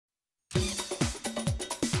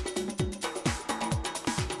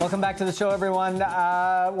Welcome back to the show, everyone.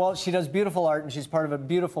 Well, she does beautiful art, and she's part of a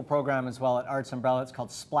beautiful program as well at Arts Umbrella. It's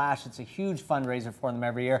called Splash. It's a huge fundraiser for them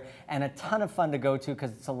every year, and a ton of fun to go to because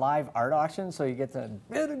it's a live art auction, so you get to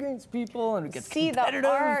bid against people and it gets competitive. The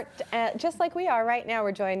art, just like we are right now.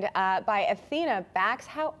 We're joined by Athena Bax.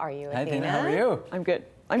 How are you, Athena? Hi, Athena. How are you? I'm good.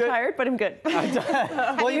 I'm tired, but I'm good.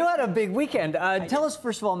 Well, you had a big weekend. Tell us,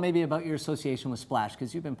 first of all, maybe about your association with Splash,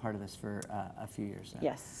 because you've been part of this for a few years now.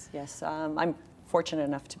 Yes. I'm fortunate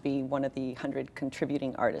enough to be one of the 100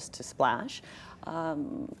 contributing artists to Splash.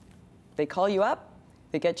 They call you up,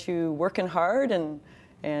 they get you working hard, and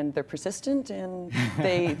they're persistent, and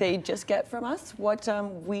they just get from us what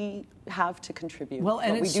we have to contribute. Well,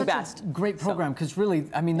 and what it's we do such best. a great program because really,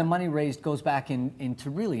 I mean, the money raised goes back into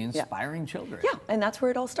really inspiring children. Yeah, and that's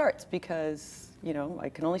where it all starts because, you know, I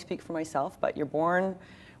can only speak for myself, but you're born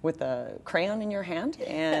with a crayon in your hand,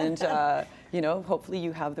 and you know, hopefully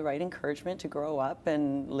you have the right encouragement to grow up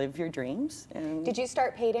and live your dreams. And did you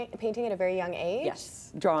start painting at a very young age?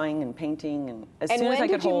 Yes, drawing and painting, and as soon as I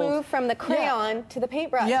could hold. And when did you move from the crayon to the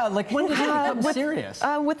paintbrush? Yeah, like when did you become serious?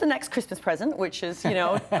 With the next Christmas present, which is, you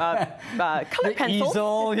know, colored pencils.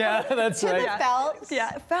 Easel, yeah, that's right. The felts.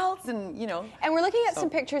 Yeah, felts, and you know. And we're looking at some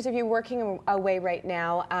pictures of you working away right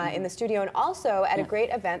now in the studio, and also at a great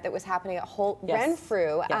event that was happening at Holt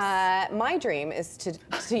Renfrew. My dream is to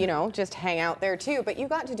you know, just hang out there too, but you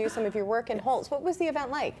got to do some of your work in Holt's. What was the event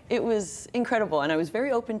like? It was incredible, and I was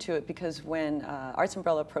very open to it because when Arts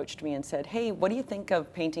Umbrella approached me and said, "Hey, what do you think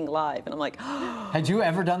of painting live?" and I'm like, had you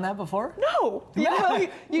ever done that before? No.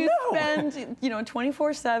 You spend, you know,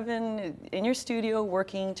 24/7 in your studio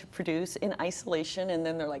working to produce in isolation, and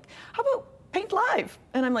then they're like, "How about paint live?"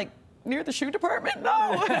 And I'm like, near the shoe department?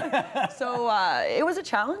 No. So it was a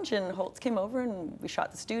challenge, and Holtz came over and we shot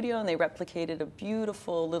the studio, and they replicated a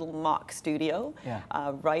beautiful little mock studio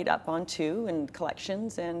right up on 2 in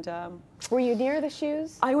collections. And were you near the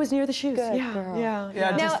shoes? I was near the shoes. Good yeah, girl.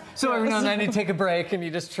 Yeah. Now, so every now and then you take a break and you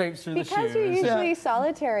just traipse through the shoes. Because you're usually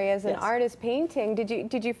solitary as an artist painting,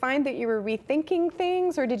 did you find that you were rethinking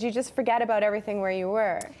things, or did you just forget about everything where you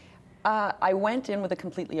were? I went in with a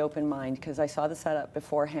completely open mind because I saw the setup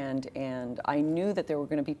beforehand, and I knew that there were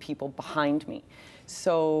going to be people behind me.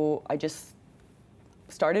 So I just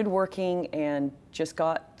started working and just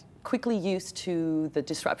got quickly used to the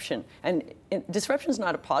disruption. And disruption is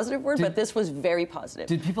not a positive word, but this was very positive.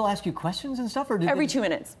 Did people ask you questions and stuff? Or did every 2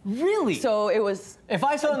 minutes. Really? So it was... If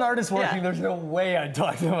I saw an artist working, there's no way I'd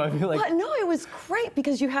talk to them. I'd be like... But no, it was great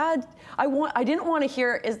because you had... I didn't want to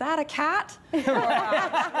hear, is that a cat? or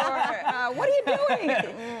what are you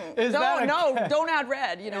doing? Don't add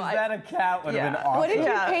red. You know, is that a cat would have been awesome. What did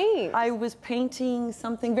you paint? I was painting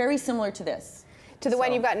something very similar to this. To the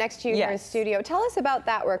one you've got next to you in your studio. Tell us about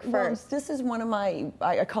that work first. Well, this is one of my,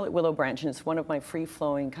 I call it Willow Branch, and it's one of my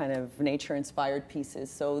free-flowing kind of nature-inspired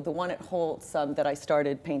pieces. So the one at Holt's that I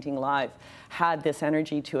started painting live had this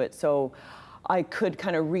energy to it. So I could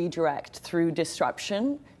kind of redirect through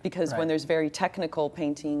disruption, because when there's very technical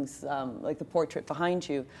paintings, like the portrait behind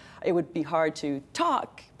you, it would be hard to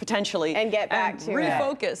talk, potentially, and get back to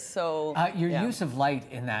refocus. So your use of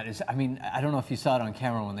light in that is, I mean, I don't know if you saw it on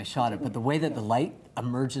camera when they shot it, but the way that the light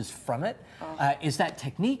emerges from it, is that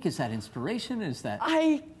technique? Is that inspiration? Is that...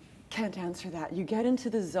 I can't answer that. You get into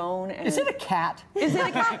the zone and... Is it a cat? Is it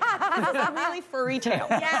a cat? This is a really furry tail.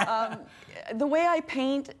 Yeah. The way I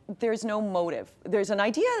paint, there's no motive. There's an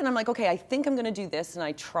idea, and I'm like, okay, I think I'm going to do this, and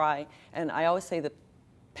I try. And I always say that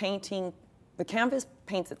painting, the canvas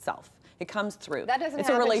paints itself. It comes through. That doesn't it's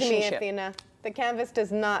happen a relationship. to me, Athena. The canvas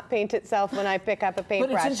does not paint itself when I pick up a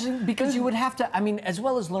paintbrush. But it's interesting because you would have to, I mean, as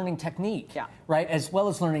well as learning technique, right, as well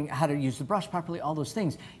as learning how to use the brush properly, all those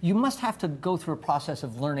things, you must have to go through a process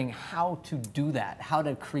of learning how to do that, how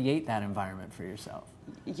to create that environment for yourself.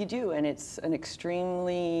 You do, and it's an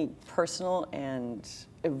extremely personal and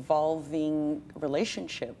evolving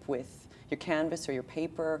relationship with your canvas or your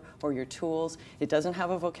paper or your tools. It doesn't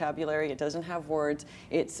have a vocabulary, it doesn't have words.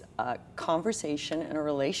 It's a conversation and a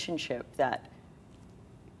relationship that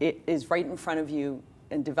it is right in front of you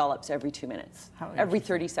and develops every 2 minutes, every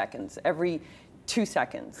 30 seconds, every 2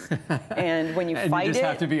 seconds. And when you fight it... you just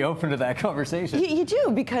have to be open to that conversation. You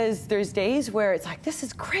do, because there's days where it's like, this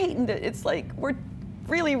is great, and it's like, we're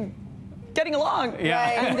really getting along.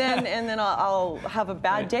 And then I'll have a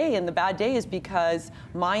bad day, and the bad day is because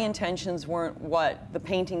my intentions weren't what the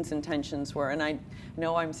painting's intentions were, and I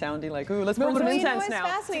know I'm sounding like, ooh, let's burn some incense now.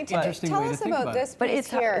 Fascinating. Tell us about this piece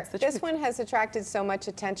here. This one has attracted so much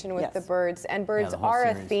attention with the birds, and birds are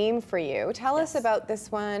a theme for you. Tell us about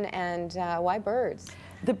this one and why birds?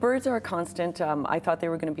 The birds are a constant. I thought they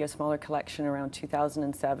were going to be a smaller collection around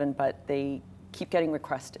 2007, but they keep getting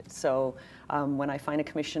requested. So when I find a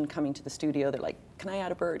commission coming to the studio, they're like, can I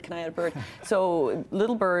add a bird? Can I add a bird? So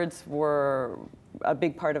little birds were a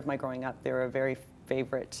big part of my growing up. They were a very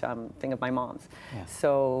favorite thing of my mom's. Yeah.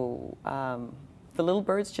 So the little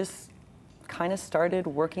birds just kind of started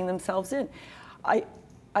working themselves in. I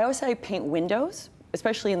always say I paint windows,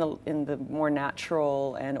 especially in the more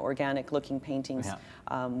natural and organic looking paintings.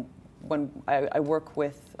 Yeah. When I work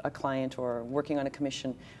with a client or working on a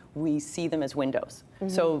commission, we see them as windows. Mm-hmm.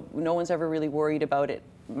 So no one's ever really worried about it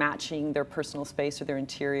matching their personal space or their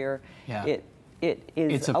interior. Yeah. It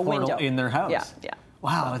is it's a portal window in their house. Yeah, yeah.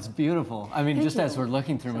 Wow, that's beautiful. I mean, just as we're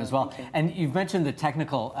looking through them as well. And you've mentioned the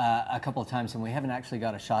technical a couple of times, and we haven't actually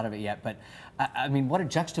got a shot of it yet, but I mean, what a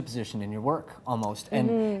juxtaposition in your work, almost.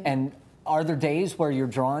 And are there days where you're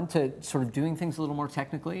drawn to sort of doing things a little more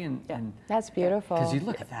technically? And that's beautiful. Because you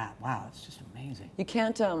look at that, wow, it's just amazing. You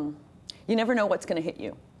can't, you never know what's going to hit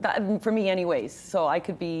you. That, for me anyways. So I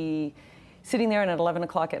could be sitting there and at 11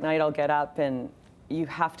 o'clock at night I'll get up and you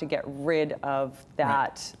have to get rid of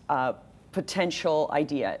that potential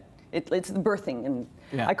idea. It's the birthing, and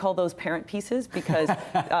I call those parent pieces because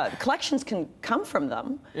collections can come from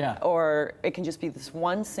them, or it can just be this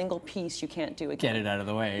one single piece you can't do again. Get it out of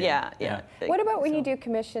the way. Yeah. What about when you do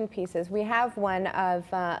commission pieces? We have one of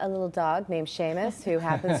a little dog named Seamus who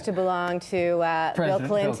happens to belong to Bill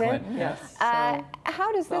Clinton. Yes.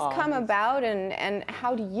 How does this come about, and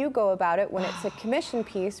how do you go about it when it's a commission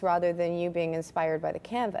piece rather than you being inspired by the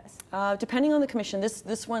canvas? Depending on the commission,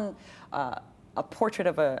 this one, a portrait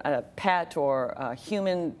of a pet or a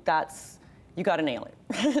human, that's, you got to nail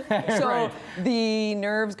it. So the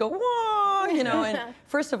nerves go, whoa, you know, and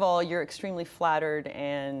first of all, you're extremely flattered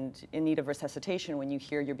and in need of resuscitation when you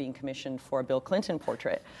hear you're being commissioned for a Bill Clinton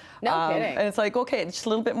portrait. No kidding. And it's like, okay, just a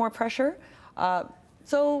little bit more pressure.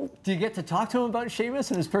 So do you get to talk to him about Seamus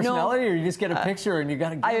and his personality, or you just get a picture and you got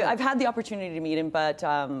to get I've had the opportunity to meet him, but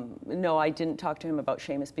no, I didn't talk to him about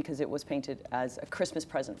Seamus because it was painted as a Christmas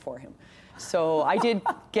present for him. So I did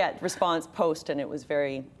get response post, and it was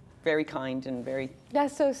very, very kind and very...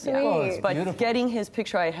 That's so sweet. Oh, it's but beautiful. Getting his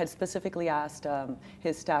picture, I had specifically asked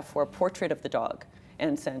his staff for a portrait of the dog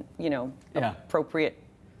and sent, you know, appropriate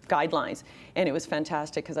guidelines. And it was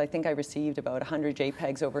fantastic because I think I received about 100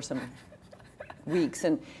 JPEGs over some weeks,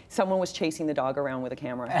 and someone was chasing the dog around with a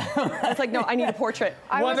camera. It's like, no, I need a portrait.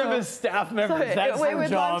 One of his staff members. That's we would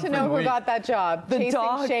love to know who got that job. The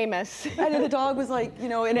dog, Seamus. And the dog was like, you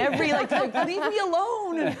know, in every like leave me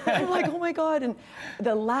alone. And I'm like, oh my god. And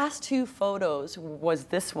the last two photos was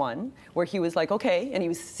this one where he was like, okay, and he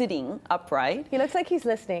was sitting upright. He looks like he's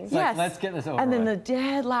listening. Yes. Like, let's get this over. And then the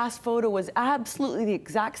dead last photo was absolutely the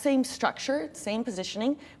exact same structure, same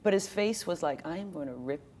positioning, but his face was like, I am going to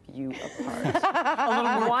rip you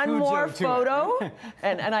apart. One more photo,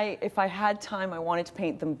 and if I had time, I wanted to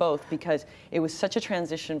paint them both because it was such a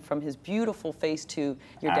transition from his beautiful face to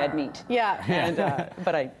your dead meat. Yeah. And,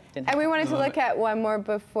 but I didn't. And we wanted to look at one more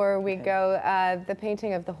before we go. The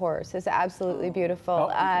painting of the horse is absolutely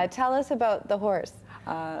beautiful. Tell us about the horse.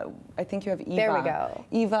 I think you have Eva. There we go.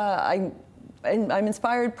 Eva, I'm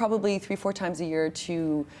inspired probably 3-4 times a year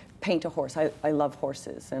to paint a horse. I love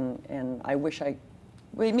horses, and I wish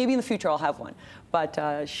maybe in the future I'll have one.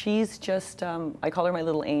 But she's just, I call her my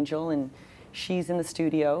little angel, and she's in the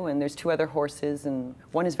studio, and there's 2 other horses, and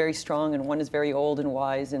one is very strong, and one is very old and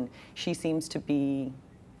wise, and she seems to be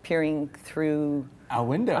peering through a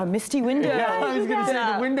window. A misty window. Yeah, I was going to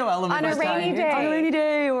say the window element. On a rainy day. On a rainy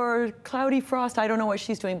day or cloudy frost. I don't know what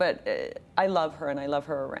she's doing, but I love her, and I love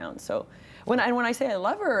her around. So when I say I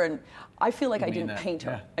love her, and I feel like I didn't paint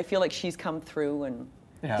her. I feel like she's come through and...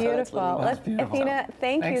 Yeah. Beautiful. Athena,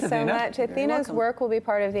 thank you so much. Athena's work will be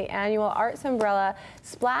part of the annual Arts Umbrella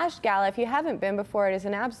Splash Gala. If you haven't been before, it is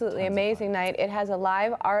an absolutely amazing night. It has a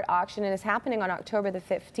live art auction and is happening on October the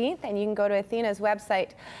 15th. And you can go to Athena's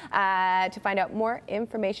website to find out more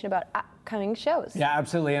information about upcoming shows. Yeah,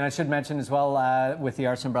 absolutely. And I should mention as well, with the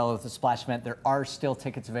Arts Umbrella, with the Splash event, there are still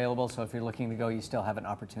tickets available. So if you're looking to go, you still have an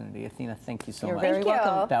opportunity. Athena, thank you so much. You're very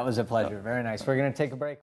welcome. That was a pleasure. Very nice. We're going to take a break.